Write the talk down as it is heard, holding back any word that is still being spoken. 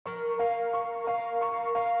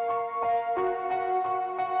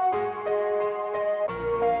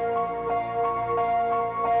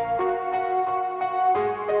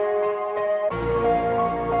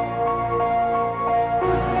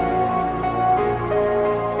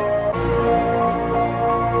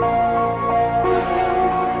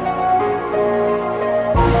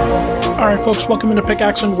All right, folks, welcome into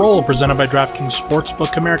Pickaxe and Roll, presented by DraftKings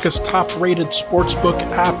Sportsbook, America's top-rated sportsbook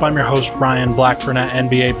app. I'm your host, Ryan Blackburn at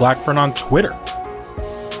NBA Blackburn on Twitter.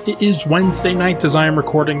 It is Wednesday night as I am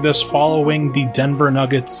recording this following the Denver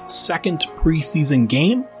Nuggets' second preseason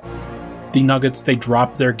game. The Nuggets, they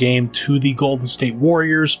dropped their game to the Golden State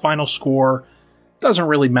Warriors. Final score doesn't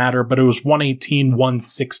really matter, but it was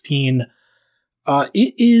 118-116.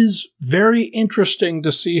 It is very interesting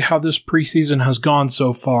to see how this preseason has gone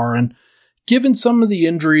so far, and given some of the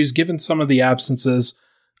injuries, given some of the absences,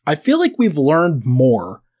 I feel like we've learned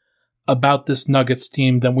more about this Nuggets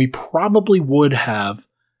team than we probably would have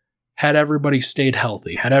had everybody stayed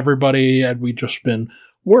healthy, had we just been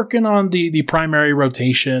working on the primary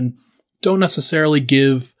rotation. Don't necessarily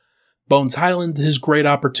give Bones Hyland his great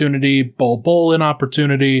opportunity, Bol an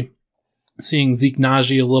opportunity, seeing Zeke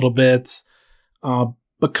Naji a little bit,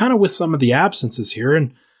 but kind of with some of the absences here,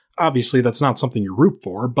 and obviously that's not something you root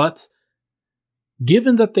for, but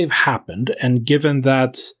given that they've happened, and given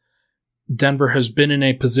that Denver has been in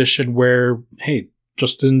a position where, hey,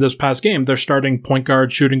 just in this past game, they're starting point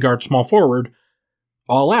guard, shooting guard, small forward,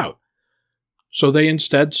 all out. So they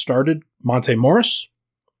instead started Monte Morris,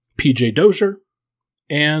 PJ Dozier,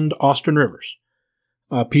 and Austin Rivers.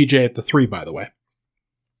 PJ at the 3, by the way.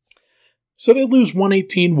 So they lose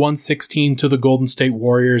 118-116 to the Golden State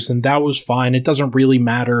Warriors, and that was fine. It doesn't really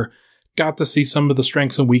matter. Got to see some of the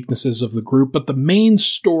strengths and weaknesses of the group, but the main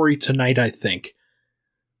story tonight, I think,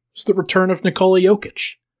 was the return of Nikola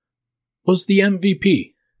Jokić. Was the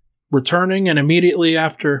MVP. Returning, and immediately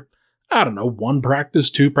after, one practice,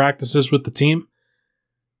 2 practices with the team,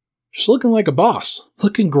 just looking like a boss.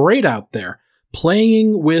 Looking great out there.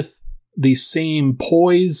 Playing with the same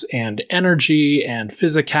poise and energy and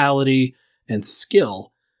physicality and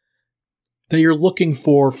skill that you're looking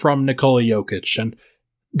for from Nikola Jokić. And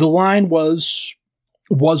the line was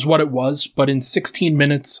what it was, but in 16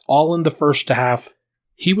 minutes, all in the first half,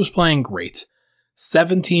 he was playing great.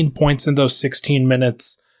 17 points in those 16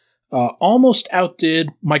 minutes. Almost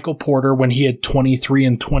outdid Michael Porter when he had 23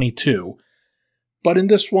 and 22. But in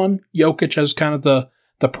this one, Jokić, as kind of the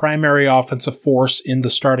primary offensive force in the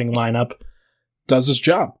starting lineup, does his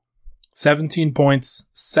job. 17 points,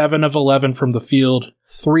 7 of 11 from the field,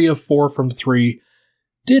 3 of 4 from 3.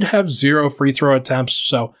 Did have 0 free throw attempts,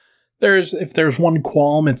 so if there's one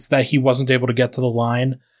qualm, it's that he wasn't able to get to the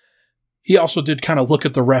line. He also did kind of look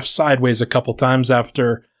at the ref sideways a couple times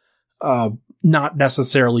after not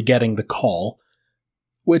necessarily getting the call,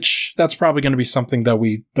 which that's probably going to be something that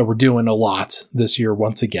we're doing a lot this year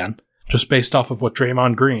once again, just based off of what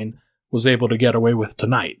Draymond Green was able to get away with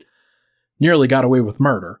tonight. Nearly got away with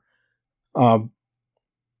murder. But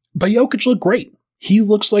Jokić looked great. He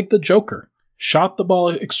looks like the Joker. Shot the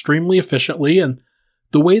ball extremely efficiently, and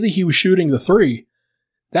the way that he was shooting the 3,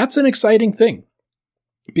 that's an exciting thing.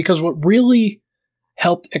 Because what really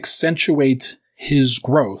helped accentuate his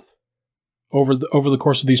growth over the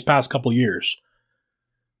course of these past couple years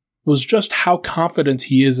was just how confident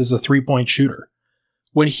he is as a 3-point shooter.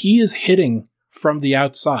 When he is hitting from the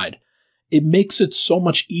outside, it makes it so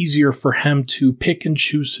much easier for him to pick and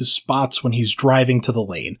choose his spots when he's driving to the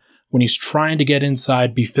lane, when he's trying to get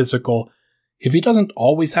inside, be physical. If he doesn't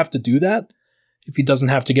always have to do that, if he doesn't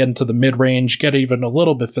have to get into the mid-range, get even a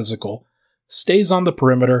little bit physical, stays on the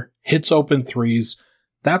perimeter, hits open 3s,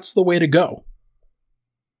 that's the way to go.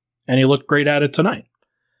 And he looked great at it tonight.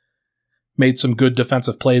 Made some good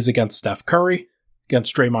defensive plays against Steph Curry,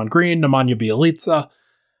 against Draymond Green, Nemanja Bjelica.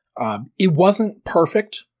 It wasn't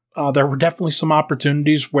perfect. There were definitely some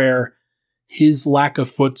opportunities where his lack of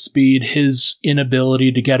foot speed, his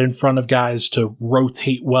inability to get in front of guys to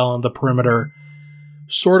rotate well on the perimeter,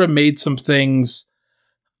 sort of made some things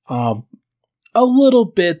a little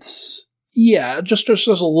bit, just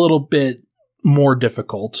a little bit more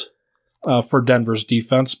difficult for Denver's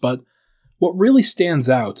defense. But what really stands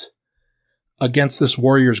out against this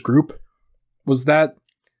Warriors group was that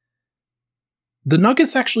the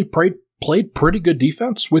Nuggets actually played pretty good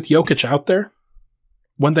defense with Jokić out there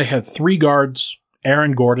when they had 3 guards,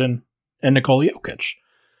 Aaron Gordon and Nikola Jokić.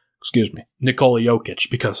 Excuse me, Nikola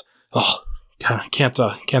Jokić, because can't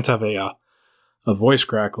have a voice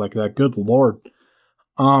crack like that. Good Lord.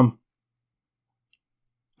 I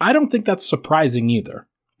don't think that's surprising either,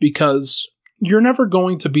 because you're never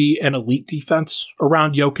going to be an elite defense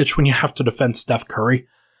around Jokić when you have to defend Steph Curry.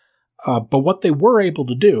 But what they were able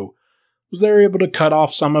to do was they were able to cut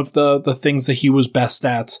off some of the things that he was best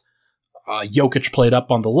at. Jokić played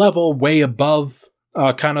up on the level, way above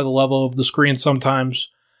kind of the level of the screen sometimes.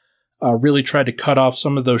 Really tried to cut off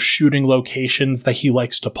some of those shooting locations that he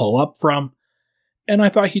likes to pull up from. And I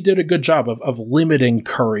thought he did a good job of limiting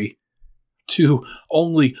Curry to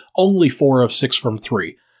only 4 of 6 from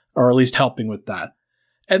 3, or at least helping with that.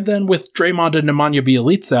 And then with Draymond and Nemanja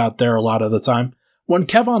Bjelica out there a lot of the time, when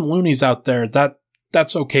Kevon Looney's out there,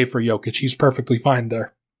 that's okay for Jokić. He's perfectly fine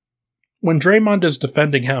there. When Draymond is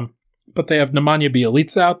defending him, but they have Nemanja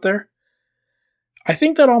Bjelica out there, I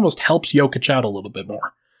think that almost helps Jokić out a little bit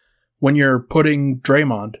more. When you're putting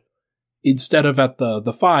Draymond, instead of at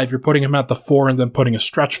the 5, you're putting him at the 4 and then putting a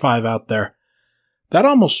stretch 5 out there. That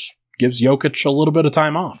almost gives Jokić a little bit of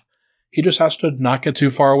time off. He just has to not get too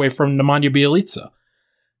far away from Nemanja Bjelica.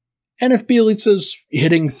 And if Bjelica's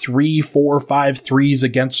hitting 3, 4, 5 threes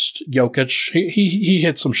against Jokić, he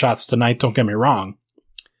hit some shots tonight, don't get me wrong.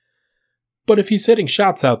 But if he's hitting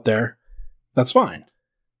shots out there, that's fine.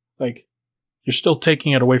 Like, you're still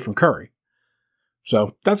taking it away from Curry.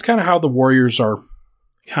 So that's kind of how the Warriors are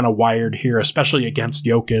kind of wired here, especially against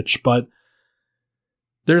Jokić. But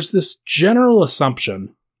there's this general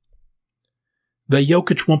assumption that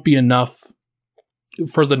Jokić won't be enough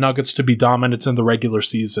for the Nuggets to be dominant in the regular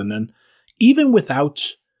season. And even without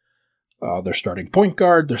their starting point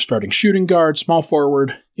guard, their starting shooting guard, small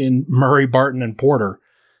forward in Murray, Barton, and Porter,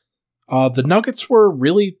 the Nuggets were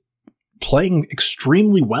really playing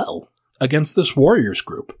extremely well against this Warriors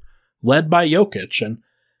group, led by Jokić. And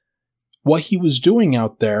what he was doing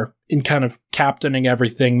out there in kind of captaining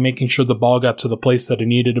everything, making sure the ball got to the place that it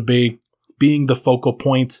needed to be, being the focal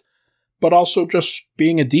point, but also just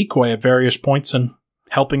being a decoy at various points and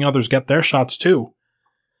helping others get their shots too.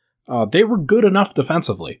 They were good enough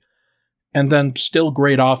defensively, and then still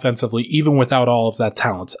great offensively, even without all of that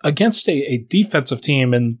talent, against a defensive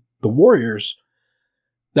team in the Warriors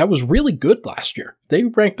that was really good last year. They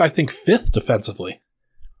ranked, I think, 5th defensively.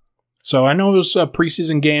 So I know it was a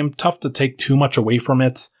preseason game, tough to take too much away from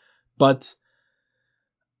it, but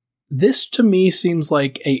this to me seems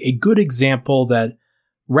like a good example that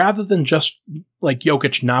rather than just like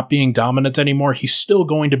Jokić not being dominant anymore, he's still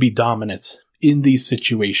going to be dominant in these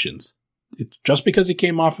situations. Just because he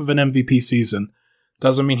came off of an MVP season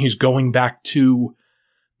doesn't mean he's going back to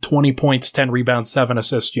 20 points, 10 rebounds, 7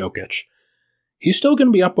 assists Jokić. He's still going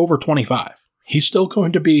to be up over 25. He's still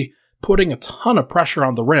going to be putting a ton of pressure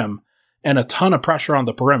on the rim and a ton of pressure on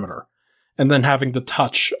the perimeter, and then having the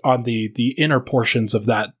touch on the inner portions of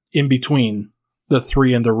that in between the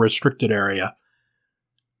 3 and the restricted area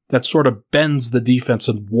that sort of bends the defense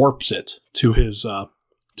and warps it to his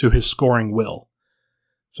scoring will.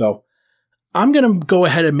 So I'm going to go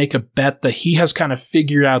ahead and make a bet that he has kind of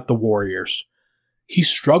figured out the Warriors. He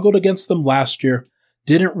struggled against them last year,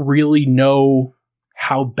 didn't really know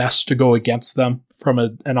how best to go against them from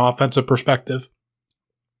an offensive perspective.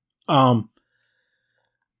 Draymond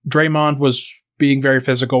was being very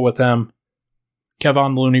physical with him.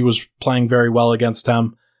 Kevon Looney was playing very well against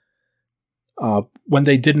him. When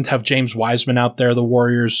they didn't have James Wiseman out there, the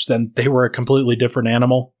Warriors, then they were a completely different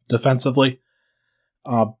animal defensively.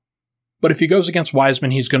 But if he goes against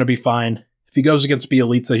Wiseman, he's going to be fine. If he goes against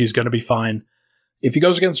Bjelica, he's going to be fine. If he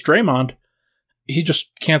goes against Draymond, he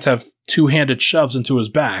just can't have two-handed shoves into his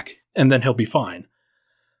back, and then he'll be fine.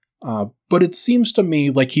 But it seems to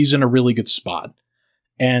me like he's in a really good spot.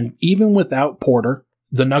 And even without Porter,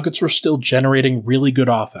 the Nuggets were still generating really good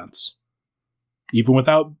offense. Even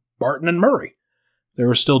without Barton and Murray, they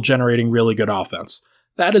were still generating really good offense.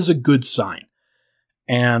 That is a good sign.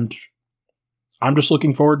 And I'm just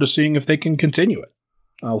looking forward to seeing if they can continue it.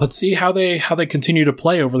 Let's see how they continue to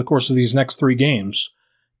play over the course of these next 3 games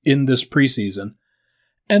in this preseason.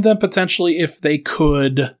 And then potentially if they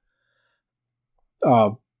could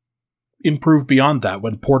improve beyond that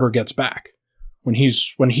when Porter gets back. When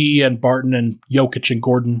he and Barton and Jokić and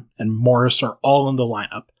Gordon and Morris are all in the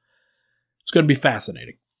lineup. It's going to be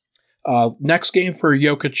fascinating. Next game for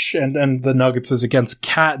Jokić and the Nuggets is against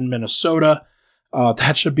Cat in Minnesota.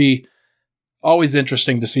 That should be always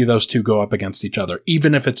interesting to see those two go up against each other,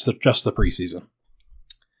 even if it's just the preseason.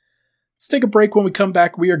 Let's take a break. When we come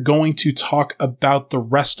back, we are going to talk about the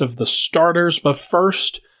rest of the starters. But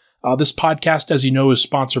first, this podcast, as you know, is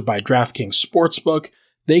sponsored by DraftKings Sportsbook.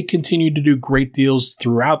 They continue to do great deals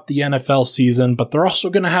throughout the NFL season, but they're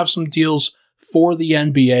also going to have some deals for the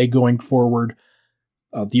NBA going forward.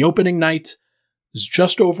 The opening night is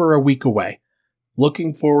just over a week away.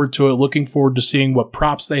 Looking forward to it. Looking forward to seeing what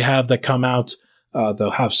props they have that come out.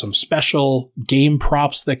 They'll have some special game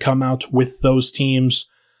props that come out with those teams.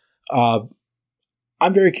 I'm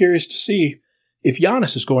very curious to see if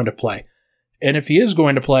Giannis is going to play. And if he is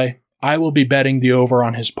going to play, I will be betting the over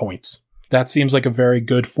on his points. That seems like a very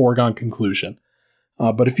good foregone conclusion.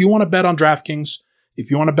 But if you want to bet on DraftKings, if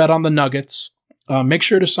you want to bet on the Nuggets, make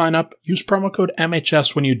sure to sign up. Use promo code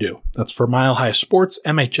MHS when you do. That's for Mile High Sports,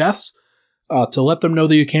 MHS. to let them know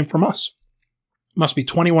that you came from us. Must be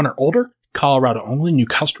 21 or older, Colorado only, new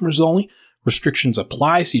customers only. Restrictions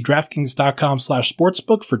apply. See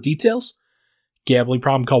DraftKings.com/sportsbook for details. Gambling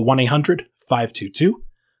problem, call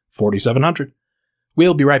 1-800-522-4700.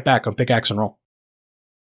 We'll be right back on Pickaxe and Roll.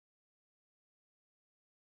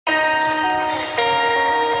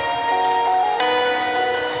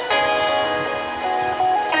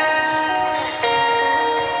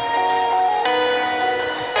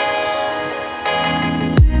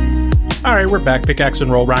 All right, we're back. Pickaxe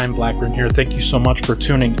and Roll. Ryan Blackburn here. Thank you so much for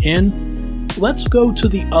tuning in. Let's go to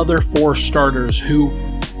the other four starters who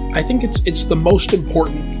I think it's the most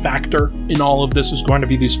important factor in all of this is going to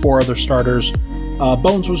be these four other starters.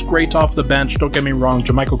 Bones was great off the bench. Don't get me wrong.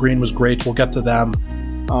 JaMychal Green was great. We'll get to them.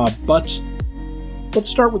 But let's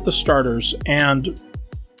start with the starters. And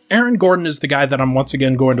Aaron Gordon is the guy that I'm once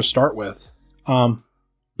again going to start with.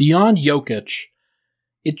 Beyond Jokić,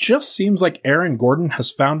 it just seems like Aaron Gordon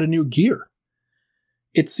has found a new gear.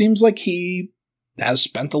 It seems like he has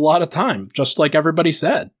spent a lot of time, just like everybody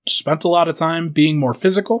said, spent a lot of time being more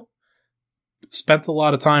physical, spent a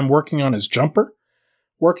lot of time working on his jumper,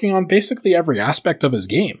 working on basically every aspect of his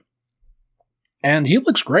game. And he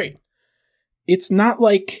looks great. It's not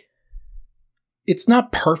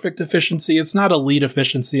perfect efficiency. It's not elite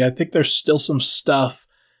efficiency. I think there's still some stuff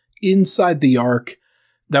inside the arc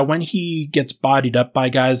that when he gets bodied up by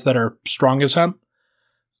guys that are strong as him,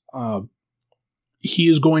 he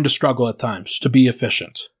is going to struggle at times to be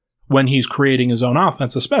efficient when he's creating his own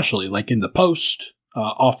offense, especially like in the post,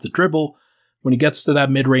 off the dribble, when he gets to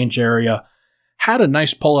that mid-range area. Had a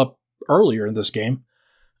nice pull-up earlier in this game,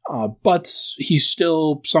 but he's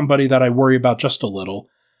still somebody that I worry about just a little.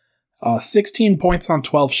 16 points on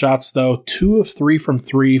 12 shots, though, 2 of 3 from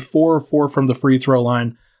 3, 4 of 4 from the free throw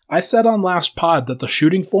line. I said on last pod that the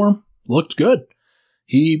shooting form looked good.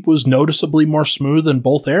 He was noticeably more smooth in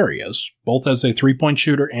both areas, both as a three-point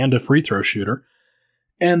shooter and a free throw shooter.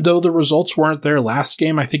 And though the results weren't there last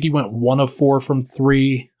game, I think he went 1 of 4 from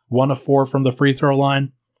 3, 1 of 4 from the free throw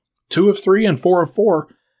line, 2 of 3 and 4 of 4.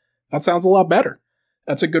 That sounds a lot better.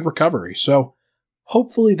 That's a good recovery. So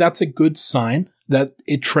hopefully that's a good sign that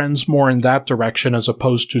it trends more in that direction as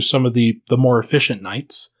opposed to some of the more efficient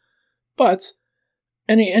nights. But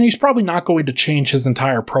And he's probably not going to change his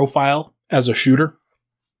entire profile as a shooter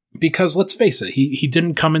because, let's face it, he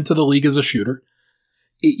didn't come into the league as a shooter.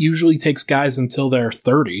 It usually takes guys until they're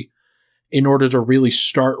 30 in order to really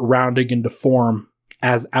start rounding into form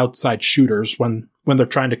as outside shooters when they're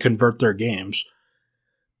trying to convert their games.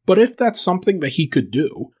 But if that's something that he could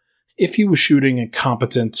do, if he was shooting a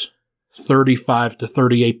competent 35 to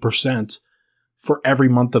 38% for every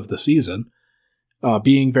month of the season,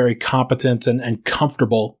 being very competent and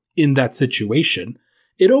comfortable in that situation,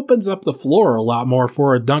 it opens up the floor a lot more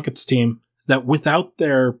for a Nuggets team that without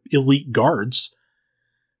their elite guards,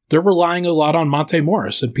 they're relying a lot on Monte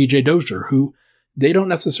Morris and PJ Dozier, who they don't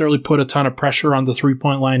necessarily put a ton of pressure on the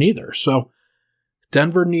three-point line either. So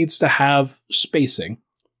Denver needs to have spacing.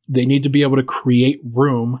 They need to be able to create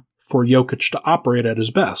room for Jokić to operate at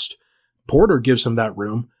his best. Porter gives him that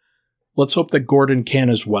room. Let's hope that Gordon can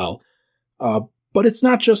as well. But it's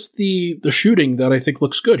not just the shooting that I think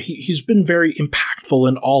looks good. He's been very impactful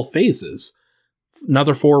in all phases.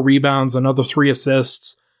 Another 4 rebounds, another 3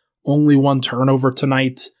 assists, only 1 turnover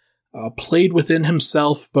tonight. Played within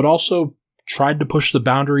himself, but also tried to push the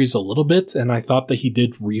boundaries a little bit, and I thought that he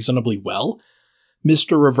did reasonably well.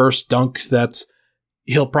 Missed a reverse dunk that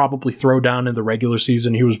he'll probably throw down in the regular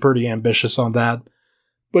season. He was pretty ambitious on that.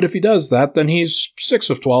 But if he does that, then he's 6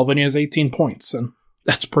 of 12 and he has 18 points, and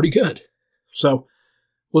that's pretty good. So,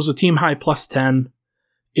 was a team high plus 10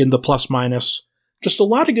 in the plus minus. Just a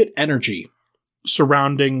lot of good energy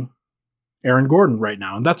surrounding Aaron Gordon right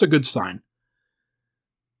now, and that's a good sign.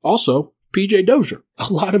 Also, PJ Dozier.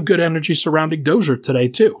 A lot of good energy surrounding Dozier today,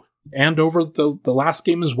 too, and over the last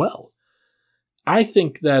game as well. I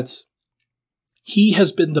think that he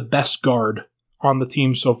has been the best guard on the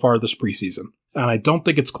team so far this preseason, and I don't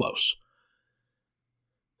think it's close.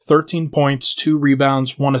 13 points, 2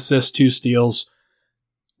 rebounds, 1 assist, 2 steals.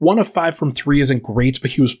 1 of 5 from 3 isn't great,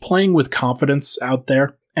 but he was playing with confidence out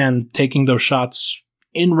there and taking those shots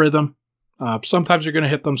in rhythm. Sometimes you're going to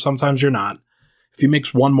hit them, sometimes you're not. If he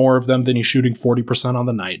makes 1 more of them, then he's shooting 40% on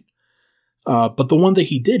the night. But the one that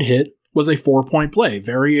he did hit was a 4-point play.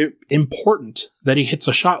 Very important that he hits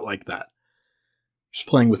a shot like that. Just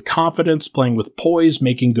playing with confidence, playing with poise,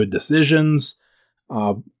 making good decisions.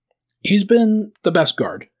 He's been the best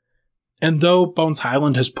guard. And though Bones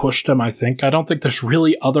Hyland has pushed him, I don't think there's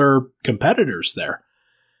really other competitors there.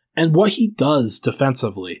 And what he does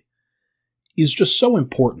defensively is just so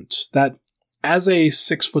important that as a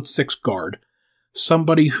 6'6" guard,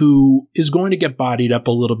 somebody who is going to get bodied up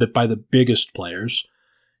a little bit by the biggest players,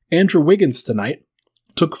 Andrew Wiggins tonight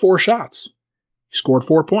took 4 shots. He scored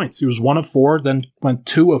 4 points. He was 1 of 4, then went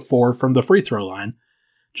 2 of 4 from the free throw line.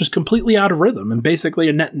 Just completely out of rhythm and basically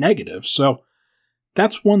a net negative. So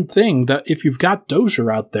that's one thing that if you've got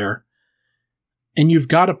Dozier out there and you've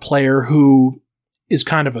got a player who is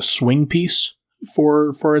kind of a swing piece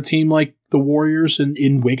for a team like the Warriors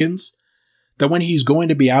in Wiggins, that when he's going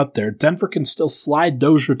to be out there, Denver can still slide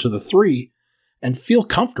Dozier to the 3 and feel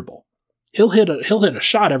comfortable. He'll hit a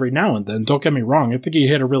shot every now and then, don't get me wrong. I think he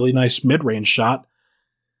hit a really nice mid-range shot.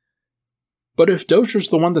 But if Dozier's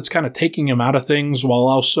the one that's kind of taking him out of things while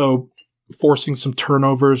also forcing some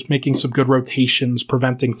turnovers, making some good rotations,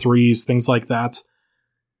 preventing threes, things like that,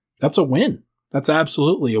 that's a win. That's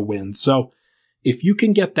absolutely a win. So if you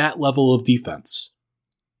can get that level of defense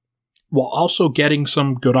while also getting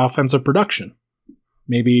some good offensive production,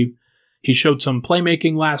 maybe he showed some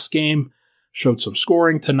playmaking last game, showed some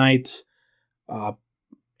scoring tonight,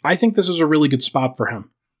 I think this is a really good spot for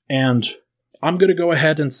him. And I'm going to go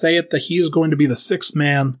ahead and say it that he is going to be the 6th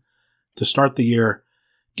man to start the year,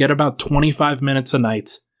 get about 25 minutes a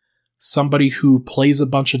night, somebody who plays a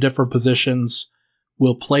bunch of different positions,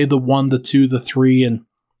 will play the 1, the 2, the 3, and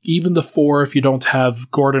even the 4 if you don't have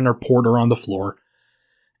Gordon or Porter on the floor.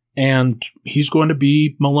 And he's going to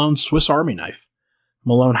be Malone's Swiss Army knife.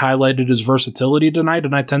 Malone highlighted his versatility tonight,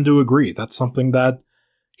 and I tend to agree. That's something that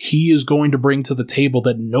he is going to bring to the table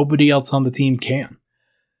that nobody else on the team can.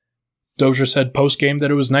 Dozier said post-game that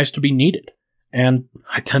it was nice to be needed, and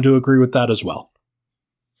I tend to agree with that as well.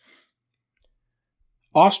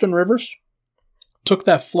 Austin Rivers took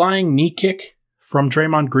that flying knee kick from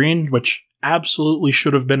Draymond Green, which absolutely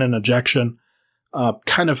should have been an ejection.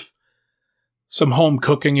 Kind of some home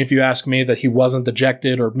cooking, if you ask me, that he wasn't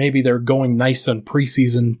ejected, or maybe they're going nice on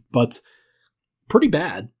preseason, but pretty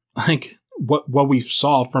bad. Like what we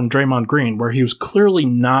saw from Draymond Green, where he was clearly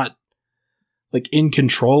not in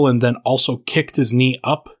control and then also kicked his knee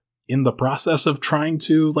up in the process of trying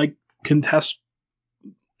to contest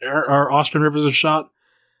our Austin Rivers' shot.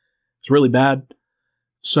 It's really bad.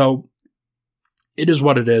 So it is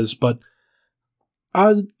what it is, but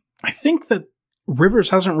I think that Rivers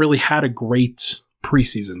hasn't really had a great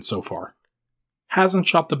preseason so far. Hasn't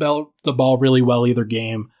shot the ball really well either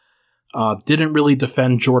game. Didn't really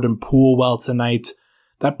defend Jordan Poole well tonight.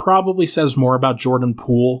 That probably says more about Jordan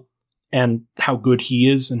Poole and how good he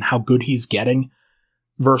is and how good he's getting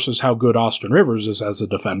versus how good Austin Rivers is as a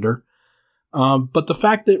defender. But the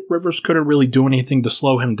fact that Rivers couldn't really do anything to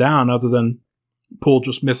slow him down other than Poole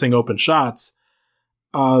just missing open shots,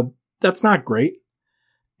 that's not great.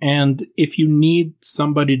 And if you need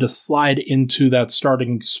somebody to slide into that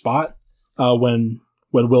starting spot when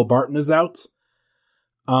Will Barton is out,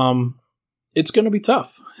 it's going to be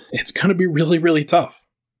tough. It's going to be really, really tough.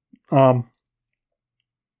 Might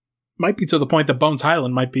be to the point that Bones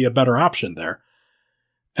Hyland might be a better option there.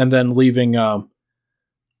 And then leaving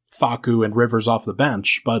Facu and Rivers off the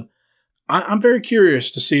bench. But I'm very curious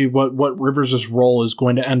to see what Rivers' role is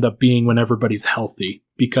going to end up being when everybody's healthy,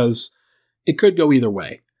 because it could go either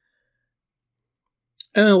way.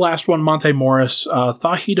 And then the last one, Monte Morris,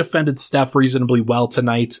 thought he defended Steph reasonably well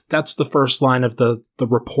tonight. That's the first line of the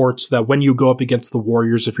reports, that when you go up against the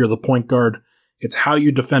Warriors, if you're the point guard, it's how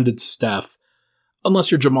you defended Steph.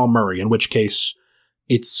 Unless you're Jamal Murray, in which case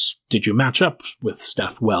it's did you match up with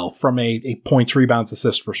Steph well from a points, rebounds,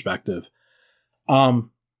 assist perspective.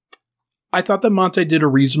 I thought that Monte did a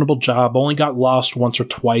reasonable job, only got lost once or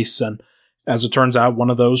twice, and as it turns out, one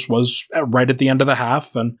of those was right at the end of the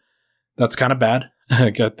half, and that's kind of bad.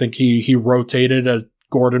 I think he rotated,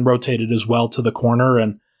 Gordon rotated as well to the corner,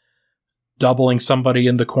 and doubling somebody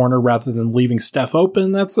in the corner rather than leaving Steph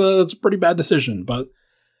open, that's a pretty bad decision. But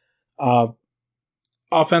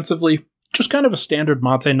offensively, just kind of a standard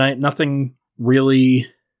Monte night, nothing really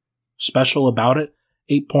special about it.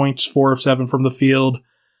 8 points, 4 of 7 from the field,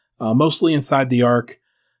 mostly inside the arc.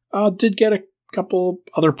 Did get a couple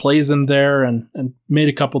other plays in there and made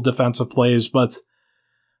a couple defensive plays, but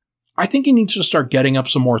I think he needs to start getting up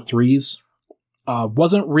some more threes.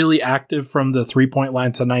 Wasn't really active from the 3-point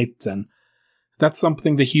line tonight, and that's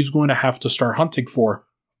something that he's going to have to start hunting for.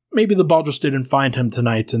 Maybe the ball just didn't find him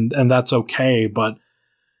tonight, and that's okay, but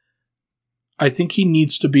I think he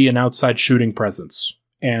needs to be an outside shooting presence,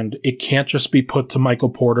 and it can't just be put to Michael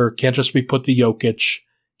Porter, can't just be put to Jokić.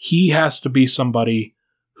 He has to be somebody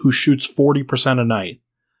who shoots 40% a night,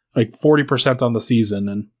 40% on the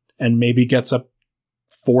season, and maybe gets up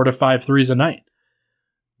 4 to 5 threes a night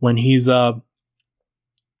when he's just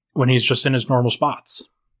in his normal spots.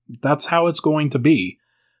 That's how it's going to be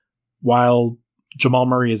while Jamal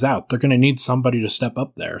Murray is out. They're going to need somebody to step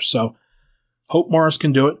up there. So hope Morris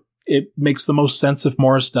can do it. It makes the most sense if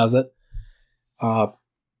Morris does it. But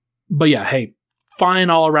yeah, hey, fine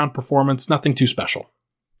all-around performance, nothing too special.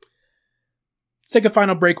 Let's take a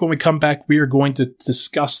final break. When we come back, we are going to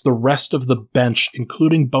discuss the rest of the bench,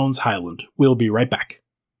 including Bones Hyland. We'll be right back.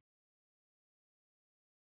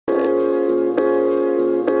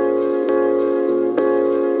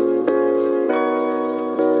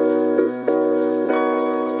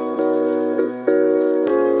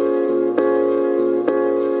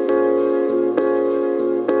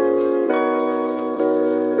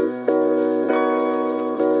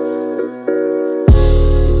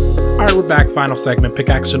 We're back, final segment,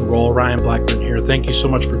 Pickaxe and Roll. Ryan Blackburn here. Thank you so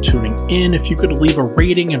much for tuning in. If you could leave a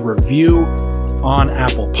rating and review on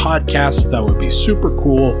Apple Podcasts, that would be super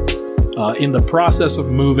cool. In the process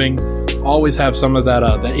of moving, always have some of that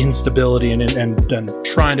instability and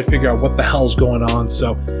trying to figure out what the hell's going on.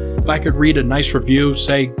 So if I could read a nice review,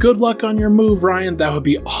 say, good luck on your move, Ryan, that would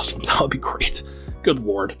be awesome. That would be great. Good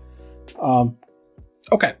Lord.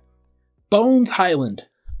 Okay. Bones Hyland.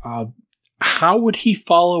 How would he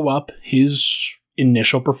follow up his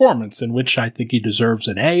initial performance, in which I think he deserves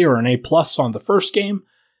an A or an A+ on the first game?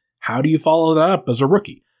 How do you follow that up as a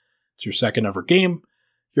rookie? It's your second ever game.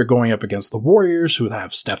 You're going up against the Warriors, who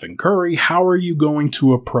have Stephen Curry. How are you going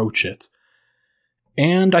to approach it?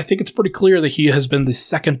 And I think it's pretty clear that he has been the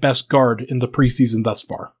second best guard in the preseason thus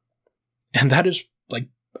far. And that's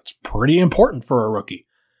pretty important for a rookie.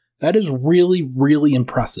 That is really, really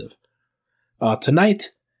impressive. Tonight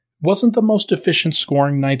wasn't the most efficient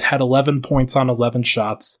scoring night, had 11 points on 11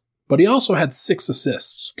 shots, but he also had 6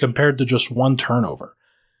 assists compared to just 1 turnover.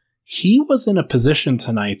 He was in a position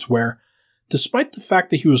tonight where, despite the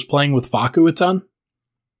fact that he was playing with Facu a ton,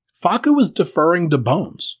 Facu was deferring to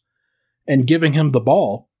Bones and giving him the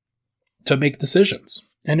ball to make decisions.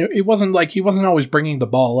 And it wasn't like he wasn't always bringing the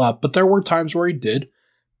ball up, but there were times where he did.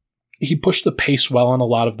 He pushed the pace well in a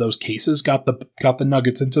lot of those cases, got the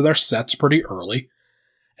Nuggets into their sets pretty early,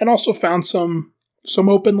 and also found some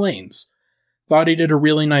open lanes. Thought he did a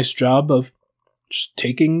really nice job of just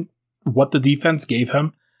taking what the defense gave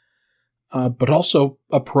him, but also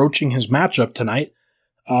approaching his matchup tonight.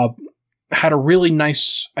 Had a really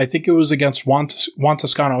nice, I think it was against Juan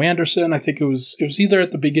Toscano Anderson. I think it was either at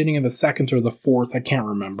the beginning of the second or the fourth. I can't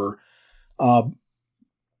remember. I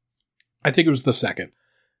think it was the second,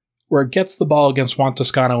 where it gets the ball against Juan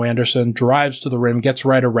Toscano Anderson, drives to the rim, gets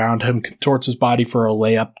right around him, contorts his body for a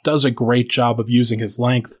layup, does a great job of using his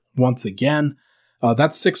length once again.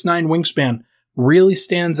 That 6'9" wingspan really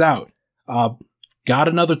stands out. Got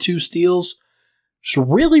another 2 steals. So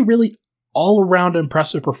really, really all-around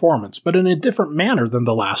impressive performance, but in a different manner than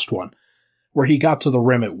the last one, where he got to the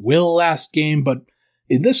rim at will last game, but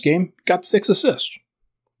in this game, got 6 assists,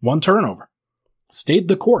 1 turnover. Stayed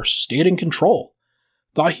the course, stayed in control.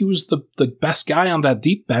 Thought he was the best guy on that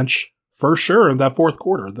deep bench, for sure, in that fourth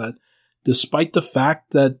quarter. That despite the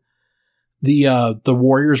fact that the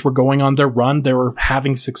Warriors were going on their run, they were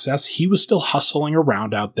having success, he was still hustling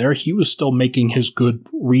around out there. He was still making his good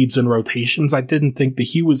reads and rotations. I didn't think that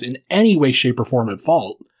he was in any way, shape, or form at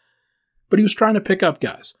fault. But he was trying to pick up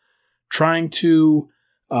guys.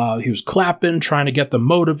 He was clapping, trying to get them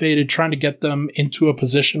motivated, trying to get them into a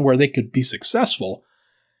position where they could be successful.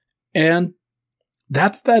 And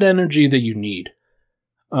that's that energy that you need.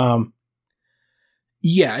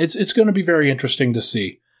 It's going to be very interesting to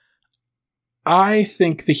see. I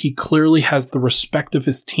think that he clearly has the respect of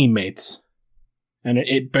his teammates, and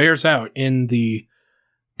it bears out in the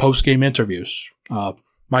post-game interviews.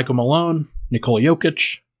 Michael Malone, Nikola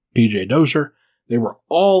Jokić, PJ Dozier, they were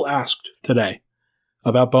all asked today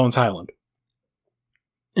about Bones Hyland.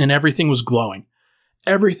 And everything was glowing.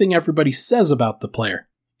 Everything everybody says about the player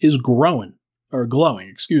is glowing.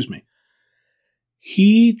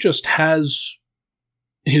 He just has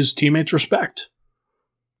his teammates' respect.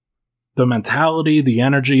 The mentality, the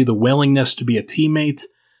energy, the willingness to be a teammate.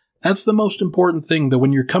 That's the most important thing, that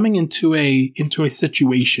when you're coming into a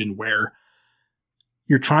situation where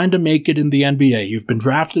you're trying to make it in the NBA, you've been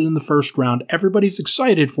drafted in the first round, everybody's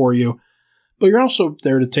excited for you, but you're also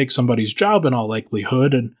there to take somebody's job in all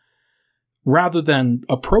likelihood, and rather than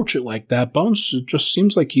approach it like that, Bones just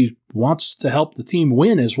seems like he wants to help the team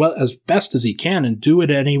win as best as he can and do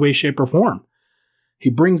it in any way, shape, or form. He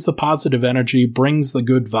brings the positive energy, brings the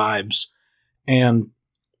good vibes, and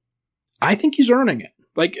I think he's earning it.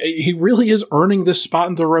 Like, he really is earning this spot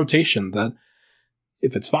in the rotation, that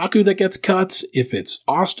if it's Facu that gets cut, if it's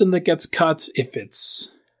Austin that gets cut, if it's,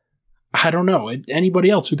 I don't know, anybody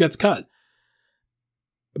else who gets cut,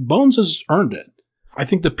 Bones has earned it. I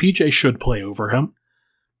think that PJ should play over him,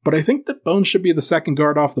 but I think that Bones should be the second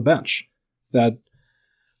guard off the bench. That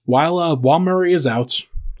while Murray is out,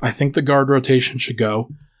 I think the guard rotation should go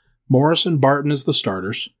Morris and Barton as the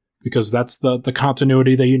starters, because that's the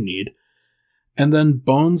continuity that you need. And then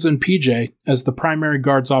Bones and PJ as the primary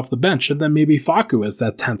guards off the bench, and then maybe Facu as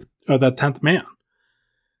that 10th man.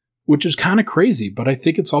 Which is kind of crazy, but I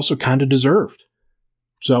think it's also kind of deserved.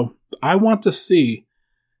 So I want to see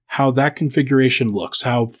how that configuration looks,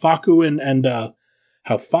 how Facu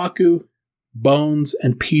how Facu, Bones,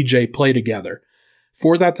 and PJ play together.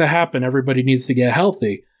 For that to happen, everybody needs to get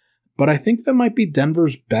healthy, but I think that might be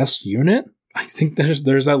Denver's best unit. I think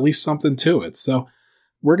there's at least something to it, so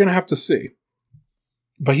we're going to have to see.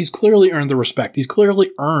 But he's clearly earned the respect. He's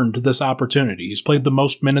clearly earned this opportunity. He's played the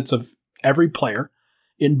most minutes of every player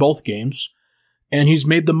in both games, and he's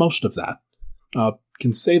made the most of that.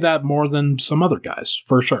 Can say that more than some other guys,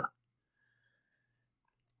 for sure.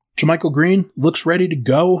 JaMychal Green looks ready to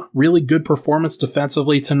go. Really good performance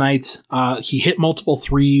defensively tonight. He hit multiple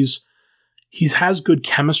threes. He has good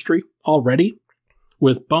chemistry already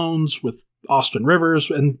with Bones, with Austin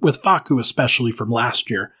Rivers, and with Facu especially from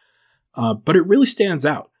last year. But it really stands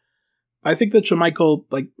out. I think that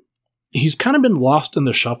JaMychal, he's kind of been lost in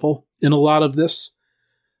the shuffle in a lot of this,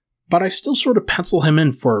 but I still sort of pencil him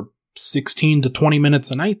in for 16 to 20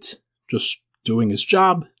 minutes a night, just doing his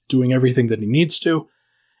job, doing everything that he needs to.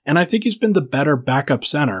 And I think he's been the better backup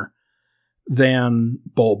center than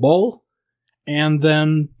Bol and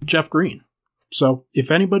then Jeff Green. So if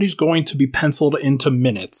anybody's going to be penciled into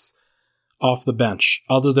minutes off the bench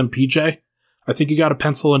other than PJ, I think you got to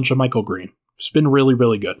pencil in JaMychal Green. It's been really,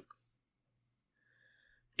 really good.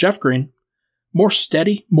 Jeff Green, more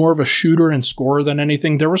steady, more of a shooter and scorer than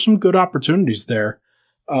anything. There were some good opportunities there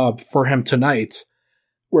for him tonight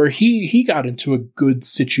where he got into a good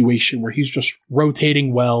situation where he's just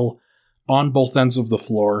rotating well on both ends of the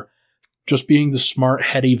floor, just being the smart,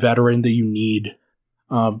 heady veteran that you need.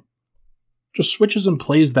 Just switches and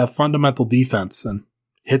plays that fundamental defense and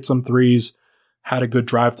hit some threes, had a good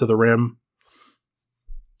drive to the rim.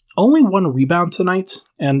 Only one rebound tonight,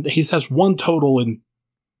 and he has one total in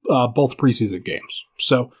both preseason games.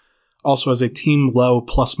 So also has a team low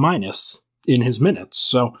plus-minus in his minutes.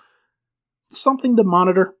 So something to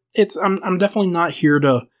monitor. I'm definitely not here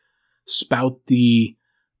to spout the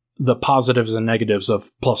positives and negatives of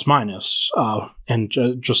plus-minus and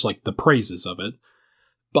just like the praises of it.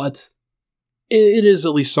 But it is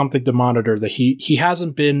at least something to monitor that he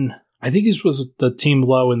hasn't been. I think he was the team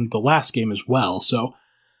low in the last game as well. So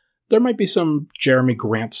there might be some Jeremy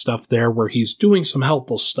Grant stuff there where he's doing some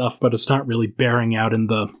helpful stuff, but it's not really bearing out in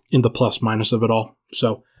the plus minus of it all.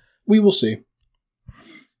 So we will see.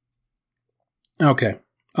 Okay.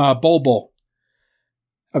 Bol.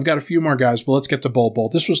 I've got a few more guys, but let's get to Bol.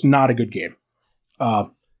 This was not a good game. At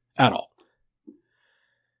all.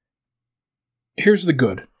 Here's the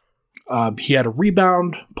good. He had a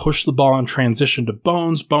rebound, pushed the ball in transition to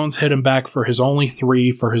Bones. Bones hit him back for his only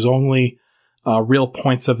three, for his only real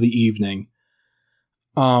points of the evening.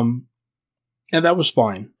 And that was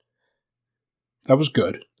fine. That was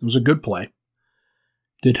good. It was a good play.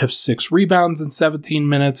 Did have 6 rebounds in 17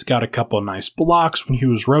 minutes, got a couple of nice blocks when he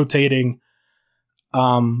was rotating.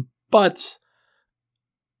 But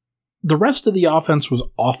the rest of the offense was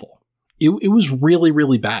awful. It was really,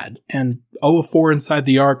 really bad. And 0 of 4 inside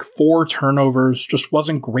the arc, 4 turnovers, just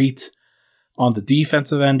wasn't great on the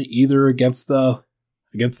defensive end either against the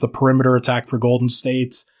perimeter attack for Golden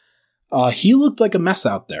State. He looked like a mess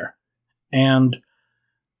out there. And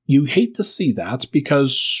you hate to see that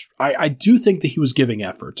because I do think that he was giving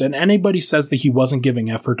effort. And anybody says that he wasn't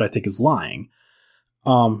giving effort, I think is lying.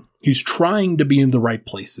 He's trying to be in the right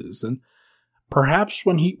places. And perhaps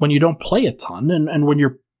when you don't play a ton and when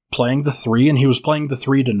you're playing the 3, and he was playing the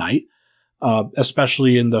 3 tonight,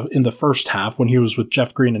 especially in the first half when he was with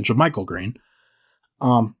Jeff Green and JaMychal Green,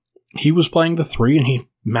 he was playing the 3 and he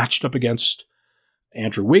matched up against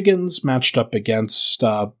Andrew Wiggins, matched up against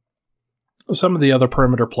some of the other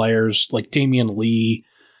perimeter players like Damian Lee.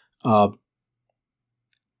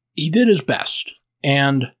 He did his best,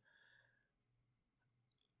 and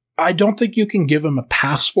I don't think you can give him a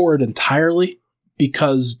pass for it entirely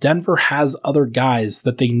because Denver has other guys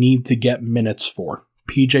that they need to get minutes for.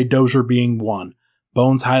 PJ Dozier being one,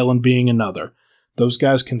 Bones Hyland being another. Those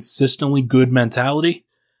guys consistently good mentality.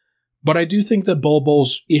 But I do think that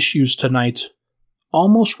Bol's issues tonight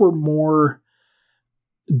almost were more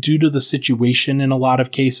due to the situation in a lot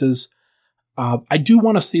of cases. I do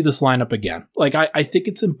want to see this lineup again. I think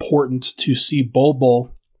it's important to see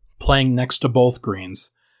Bol playing next to both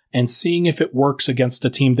Greens and seeing if it works against a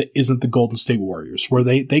team that isn't the Golden State Warriors, where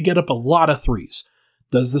they get up a lot of threes.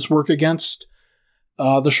 Does this work against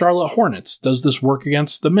the Charlotte Hornets? Does this work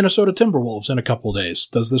against the Minnesota Timberwolves in a couple days?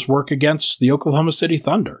 Does this work against the Oklahoma City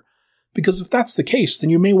Thunder? Because if that's the case, then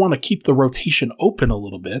you may want to keep the rotation open a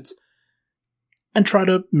little bit and try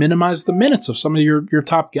to minimize the minutes of some of your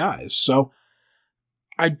top guys. So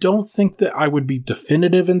I don't think that I would be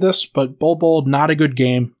definitive in this, but Bol, not a good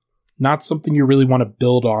game. Not something you really want to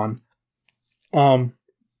build on.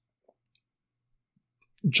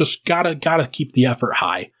 Just gotta keep the effort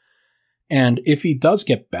high. And if he does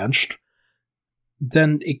get benched,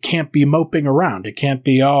 then it can't be moping around. It can't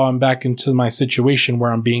be, I'm back into my situation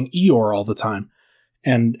where I'm being Eeyore all the time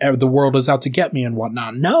and the world is out to get me and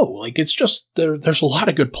whatnot. No, like it's just there's a lot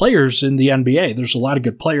of good players in the NBA. There's a lot of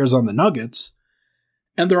good players on the Nuggets,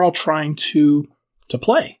 and they're all trying to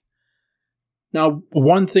play. Now,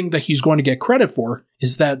 one thing that he's going to get credit for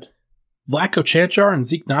is that Vlatko Čančar and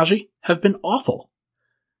Zeke Naji have been awful.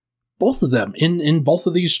 Both of them in both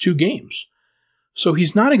of these two games. So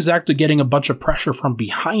he's not exactly getting a bunch of pressure from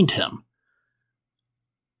behind him.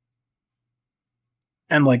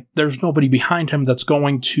 And there's nobody behind him that's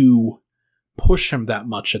going to push him that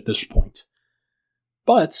much at this point.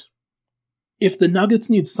 But if the Nuggets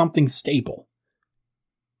need something stable,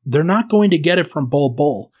 they're not going to get it from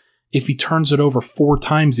Bol if he turns it over 4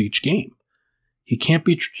 times each game. He can't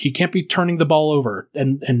be turning the ball over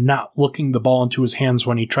and not looking the ball into his hands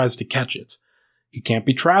when he tries to catch it. He can't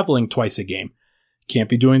be traveling twice a game. Can't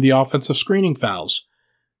be doing the offensive screening fouls.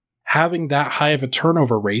 Having that high of a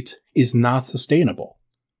turnover rate is not sustainable.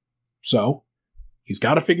 So, he's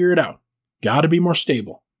got to figure it out. Got to be more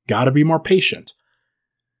stable. Got to be more patient.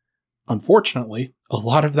 Unfortunately, a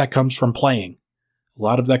lot of that comes from playing. A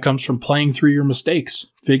lot of that comes from playing through your mistakes,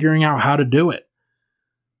 figuring out how to do it.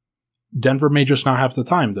 Denver may just not have the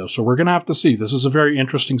time, though, so we're going to have to see. This is a very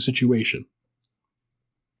interesting situation.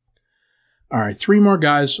 All right, 3 more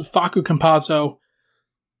guys. Facu Campazzo,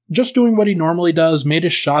 just doing what he normally does, made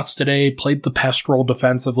his shots today, played the pest role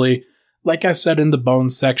defensively. Like I said in the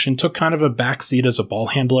Bones section, took kind of a backseat as a ball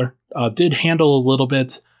handler. Did handle a little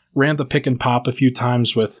bit, ran the pick and pop a few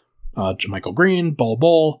times with JaMychal Green,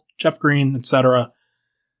 Bol, Jeff Green, etc.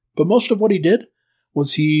 But most of what he did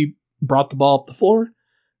was he brought the ball up the floor,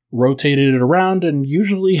 rotated it around, and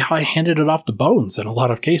usually handed it off to Bones in a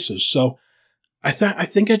lot of cases. So I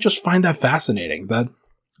think I just find that fascinating that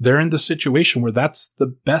they're in the situation where that's the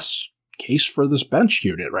best case for this bench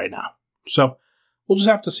unit right now. So we'll just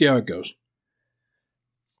have to see how it goes.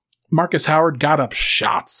 Marcus Howard got up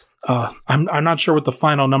shots. I'm not sure what the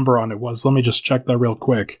final number on it was. Let me just check that real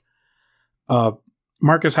quick.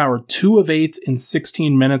 Marcus Howard, 2 of 8 in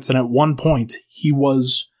 16 minutes, and at one point, he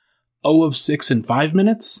was 0 of 6 in 5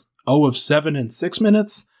 minutes, 0 of 7 in 6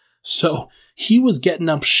 minutes. So he was getting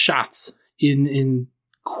up shots in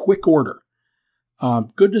quick order.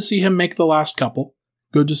 Good to see him make the last couple.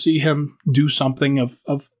 Good to see him do something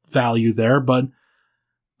of value there, but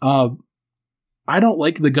I don't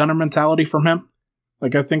like the gunner mentality from him. I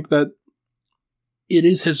think that it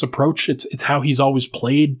is his approach. It's how he's always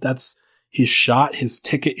played. That's his shot, his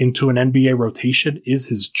ticket into an NBA rotation is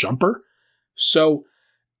his jumper. So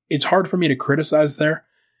it's hard for me to criticize there.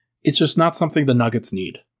 It's just not something the Nuggets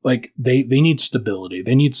need. They need stability.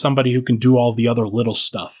 They need somebody who can do all the other little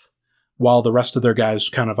stuff while the rest of their guys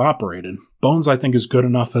kind of operate. And Bones, I think, is good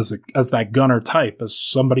enough as that gunner type, as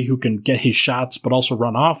somebody who can get his shots but also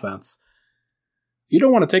run offense. You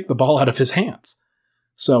don't want to take the ball out of his hands.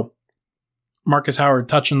 So Marcus Howard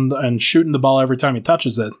touching and shooting the ball every time he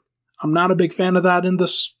touches it, I'm not a big fan of that in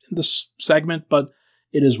this segment, but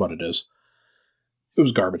it is what it is. It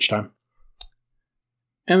was garbage time.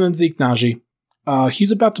 And then Zeke Naji.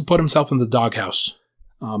 He's about to put himself in the doghouse.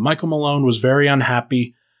 Michael Malone was very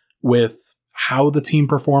unhappy with how the team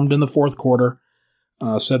performed in the fourth quarter.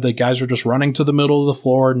 Said that guys are just running to the middle of the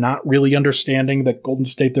floor, not really understanding that Golden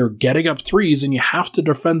State, they're getting up threes, and you have to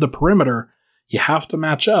defend the perimeter. You have to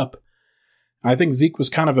match up. I think Zeke was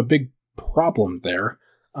kind of a big problem there.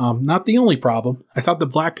 Not the only problem. I thought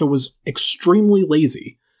that Vlatko was extremely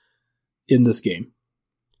lazy in this game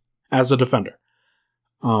as a defender.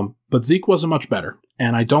 But Zeke wasn't much better,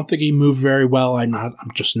 and I don't think he moved very well.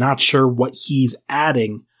 I'm just not sure what he's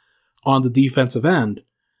adding on the defensive end.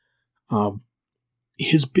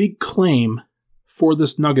 His big claim for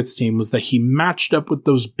this Nuggets team was that he matched up with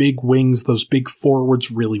those big wings, those big forwards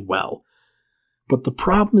really well. But the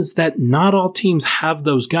problem is that not all teams have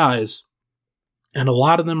those guys, and a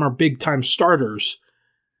lot of them are big-time starters,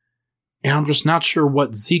 and I'm just not sure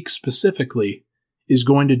what Zeke specifically is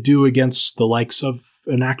going to do against the likes of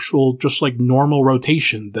an actual, just like normal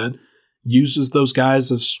rotation that uses those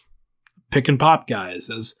guys as pick and pop guys,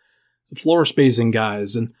 as floor spacing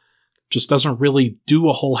guys, and just doesn't really do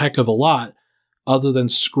a whole heck of a lot other than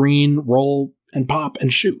screen, roll, and pop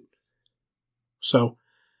and shoot. So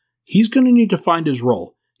he's going to need to find his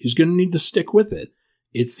role. He's going to need to stick with it.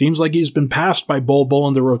 It seems like he's been passed by Bol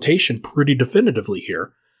in the rotation pretty definitively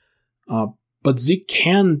here. But Zeke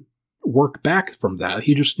can work back from that.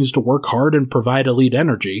 He just needs to work hard and provide elite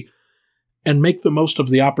energy and make the most of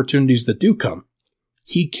the opportunities that do come.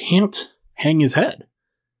 He can't hang his head.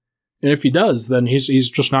 And if he does, then he's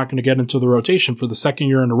just not going to get into the rotation for the second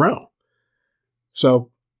year in a row.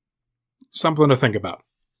 So, something to think about.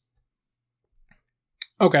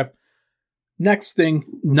 Okay. Next thing,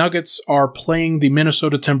 Nuggets are playing the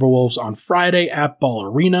Minnesota Timberwolves on Friday at Ball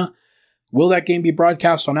Arena. Will that game be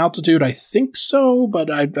broadcast on altitude? I think so, but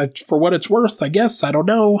I for what it's worth, I guess. I don't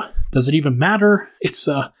know. Does it even matter? It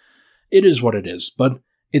is what it is, but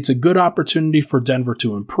it's a good opportunity for Denver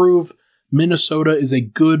to improve. Minnesota is a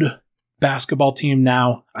good basketball team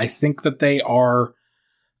now. I think that they are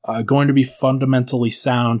going to be fundamentally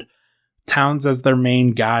sound. Towns as their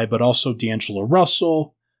main guy, but also D'Angelo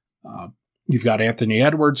Russell. You've got Anthony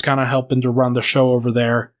Edwards kind of helping to run the show over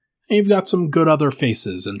there. And you've got some good other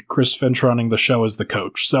faces, and Chris Finch running the show as the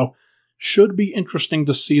coach. So, should be interesting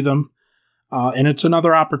to see them. And it's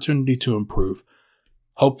another opportunity to improve.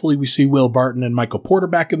 Hopefully we see Will Barton and Michael Porter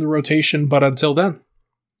back in the rotation, but until then,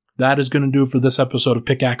 that is going to do it for this episode of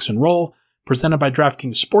Pickaxe and Roll, presented by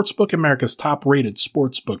DraftKings Sportsbook, America's top-rated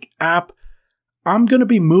sportsbook app. I'm going to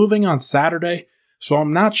be moving on Saturday, so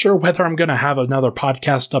I'm not sure whether I'm going to have another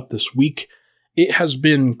podcast up this week. It has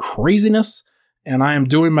been craziness, and I am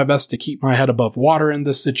doing my best to keep my head above water in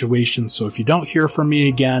this situation, so if you don't hear from me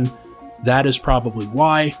again, that is probably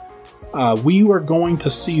why. We are going to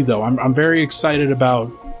see, though. I'm very excited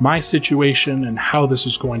about my situation and how this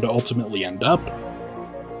is going to ultimately end up.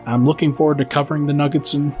 I'm looking forward to covering the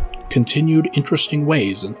Nuggets in continued interesting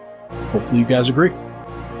ways, and hopefully you guys agree.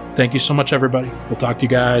 Thank you so much, everybody. We'll talk to you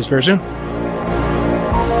guys very soon.